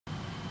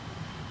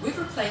We've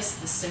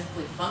replaced the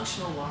simply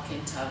functional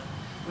walk-in tub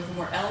with a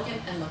more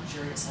elegant and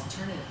luxurious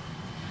alternative,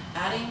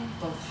 adding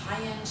both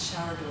high-end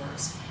shower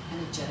doors and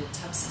a jetted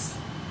tub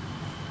system.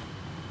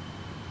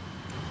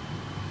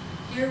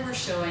 Here we're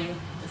showing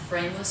the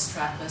frameless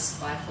trackless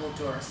bifold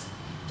doors,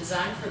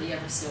 designed for the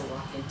Everseal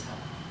walk-in tub.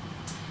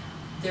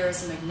 There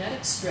is a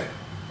magnetic strip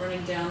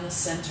running down the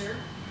center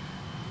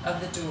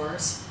of the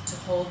doors to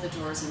hold the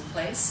doors in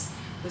place,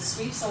 with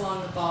sweeps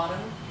along the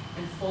bottom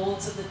and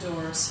folds of the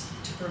doors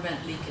to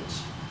prevent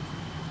leakage.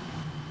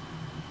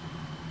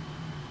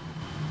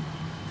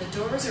 The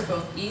doors are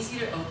both easy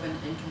to open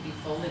and can be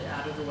folded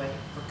out of the way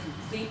for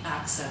complete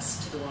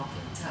access to the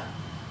walk-in tub.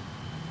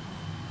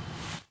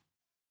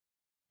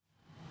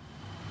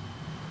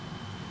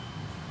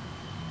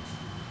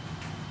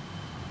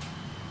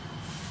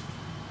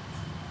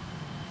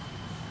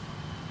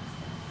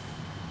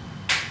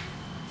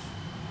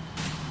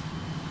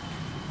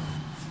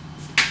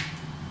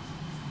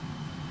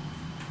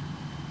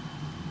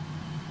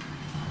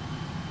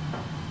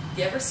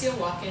 The Everseal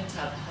walk-in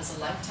tub has a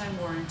lifetime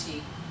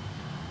warranty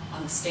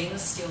on the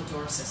stainless steel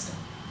door system.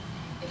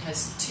 It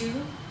has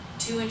two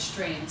 2-inch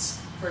drains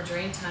for a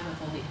drain time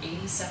of only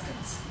 80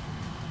 seconds.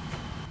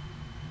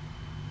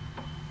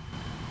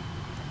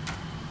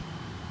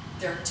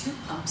 There are 2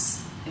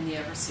 pumps in the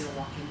Everseal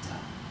walk-in tub.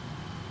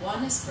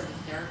 One is for the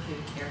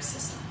therapeutic air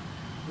system,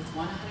 with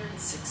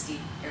 160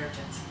 air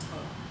jets in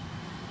total.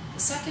 The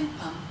second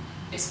pump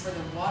is for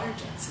the water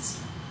jet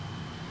system,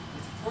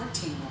 with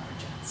 14 water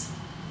jets.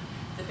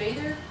 The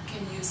bather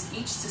can use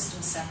each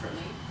system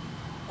separately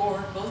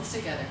or both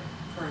together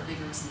for a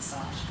vigorous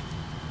massage.